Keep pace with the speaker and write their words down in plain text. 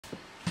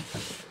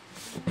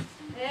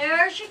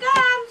There she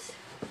comes.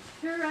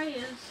 Here I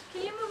is.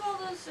 Can you move all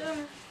those,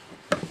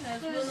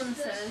 As Bummin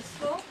says.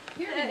 Well,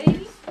 Here it it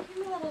is. is. Can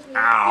you move all those? Here's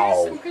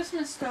Ow. some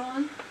Christmas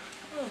stone.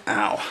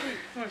 Ow.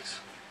 Thanks.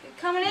 You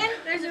coming in?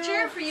 There's a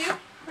chair for you.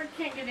 I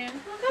can't get in.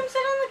 Well, come sit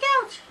on the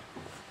couch.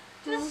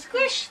 Just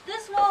squish.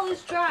 This wall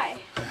is dry.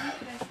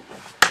 Okay.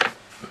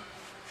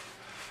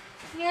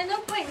 Yeah, no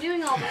point in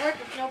doing all the work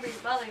if nobody's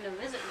bothering to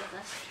visit with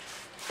us.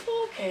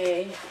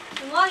 Okay.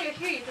 And while you're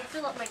here, you can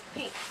fill up my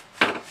paint.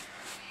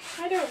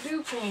 I don't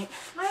do paint.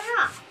 Why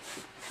not?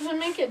 Because I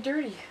make it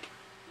dirty.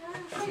 Yeah,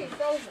 I'm pretty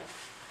frozen.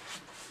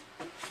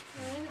 Yeah,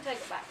 you can take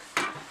it back.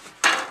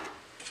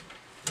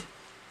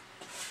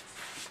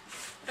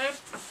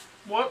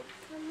 What?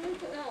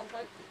 No,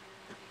 but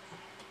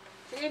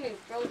she gave me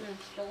frozen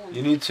stolen.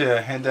 You need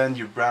to hand down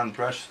your brown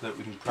brush so that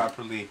we can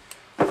properly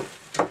Never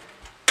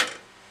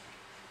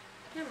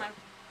mind.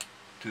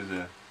 do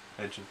the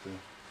edge of the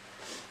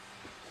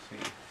thing.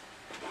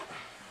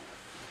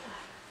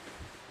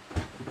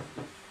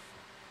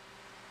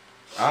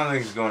 I don't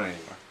think it's going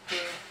anywhere.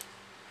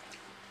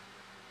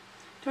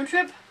 Don't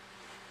trip.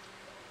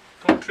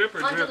 Don't trip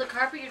or Onto drip. the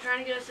carpet you're trying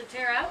to get us to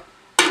tear out?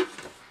 I don't know.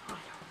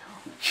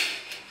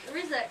 There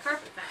is that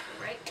carpet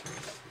factory, right?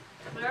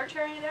 We are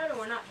tearing it out or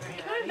we're not tearing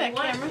it out? Turn You that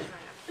want us to camera, tear it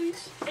out?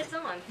 please. It's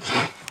on.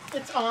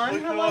 It's on?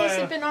 Look How long has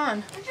why. it been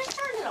on? I just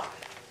turned it on.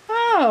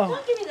 Oh.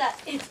 Don't give me that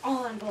it's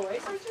on,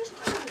 boys. I just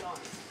turned it on.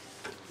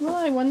 Well,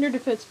 I wondered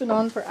if it's been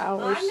on for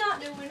hours. I'm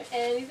not doing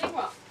anything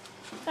wrong.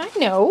 I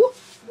know.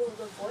 Well,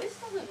 the voice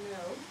doesn't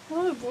know.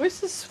 Well, the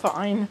voice is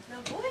fine.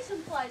 The voice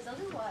implies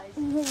otherwise.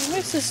 The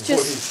voice is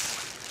just...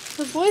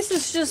 The voice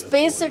is just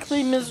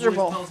basically Voice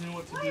miserable. tells me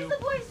what to Why do. is the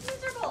voice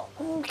miserable?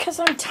 Because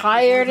I'm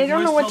tired. I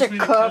don't know what to Voice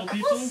tells me cook.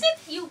 kill Well, people. sit.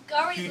 You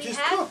already You just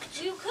had.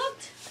 cooked. You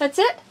cooked. That's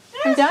it?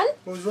 I'm done?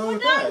 What was wrong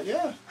with done. that?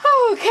 Yeah.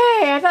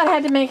 Okay, I thought I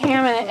had to make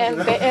ham and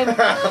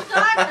Oh,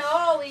 God,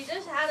 no. We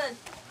just had a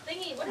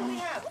thingy. What did we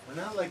have? We're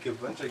not like a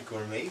bunch of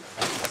gourmet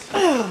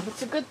foods.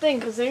 it's a good thing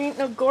because there ain't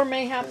no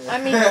gourmet ham. I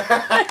mean,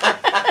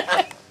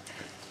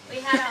 We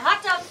had a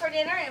hot dog for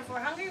dinner, and if we're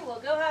hungry, we'll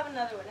go have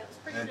another one. It was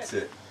pretty That's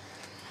good. it.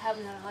 I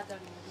haven't had a hot dog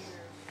in years.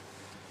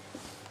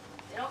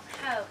 They don't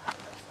have hot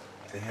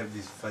dogs. They have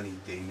these funny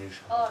Danish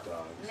Oh, hot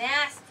dogs.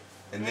 nasty.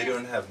 And they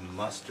don't have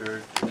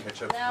mustard,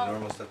 ketchup, No.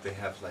 normal stuff. They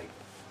have like,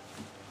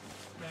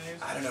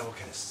 Mayonnaise. I don't know what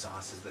kind of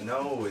sauce is that.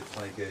 No, it's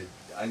like a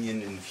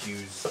onion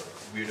infused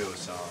weirdo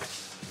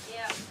sauce.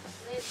 Yeah,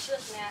 it's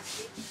just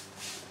nasty.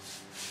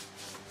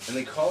 And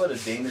they call it a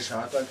Danish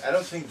hot dog. I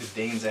don't think the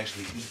Danes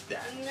actually eat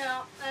that.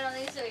 No, I don't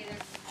think so either.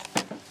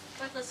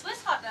 But the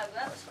Swiss hot dog,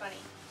 that was funny.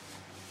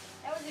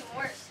 That was even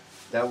worse.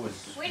 That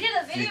was We did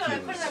a video and I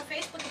put ridiculous. it on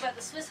Facebook about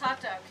the Swiss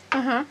hot dog.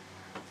 uh-huh.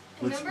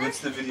 Remember? What's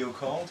the video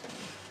called?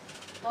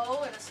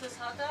 Bo and a Swiss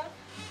hot dog?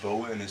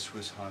 Boa and a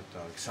Swiss hot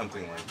dog.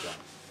 Something like that.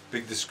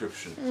 Big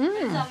description.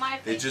 It's on my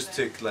Facebook. They just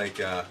took like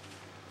a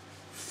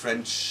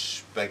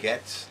French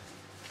baguette,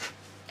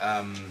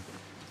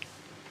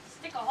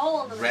 Stick a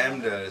hole in the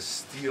rammed middle. a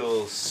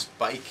steel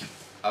spike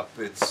up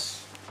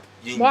its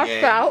yin Washed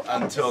yang out.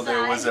 until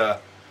there was a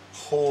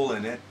hole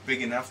in it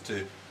big enough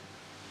to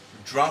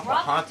drop a Drop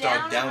hot down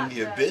dog a down hot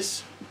the dog.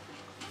 abyss.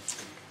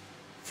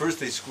 First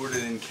they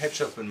squirted in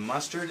ketchup and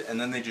mustard, and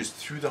then they just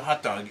threw the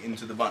hot dog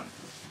into the bun.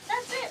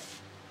 That's it.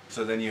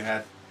 So then you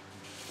had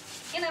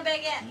In a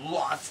baguette.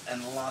 lots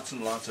and lots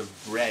and lots of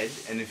bread,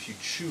 and if you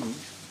chewed,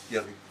 you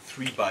had like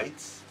 3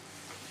 bites,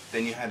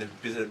 then you had a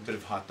bit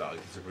of hot dog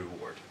as a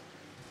reward.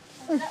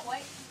 Was that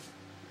white?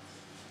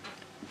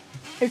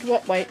 It's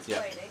what white? That's Yeah,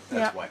 white, eh? that's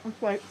yeah, white.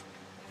 it's white. I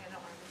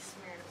don't want to be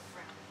smeared with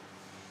brown.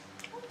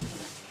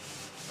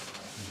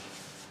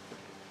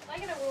 Can I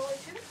get a roller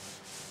too?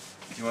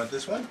 You want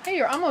this one? Hey,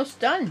 you're almost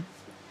done.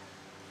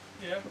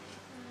 Yeah.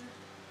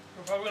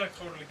 We're probably gonna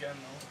coat it again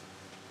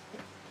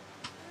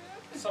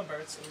though. Some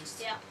parts at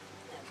least. Yeah.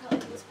 That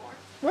probably needs more.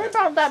 What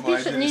about that Well, I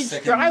piece that did a needs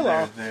second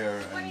drywall? There,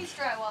 What and needs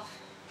drywall?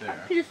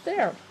 there. Piece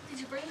there. Did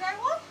you bring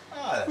drywall?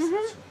 Ah, that's Mhm.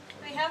 not so Do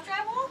we have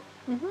drywall?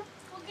 Mm-hmm.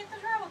 We'll get the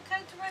drywall, cut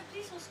it to the right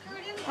piece, we'll screw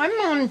it in. I'm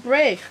on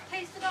break.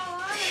 Paste it all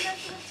on, and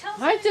that's what it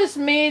tells I us.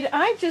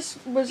 just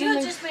was in You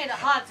the... just made a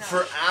hot dog.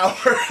 For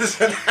hours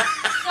and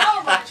So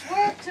much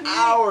work to make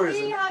Hours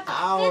 3 and hot dogs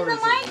hours in the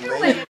of microwave.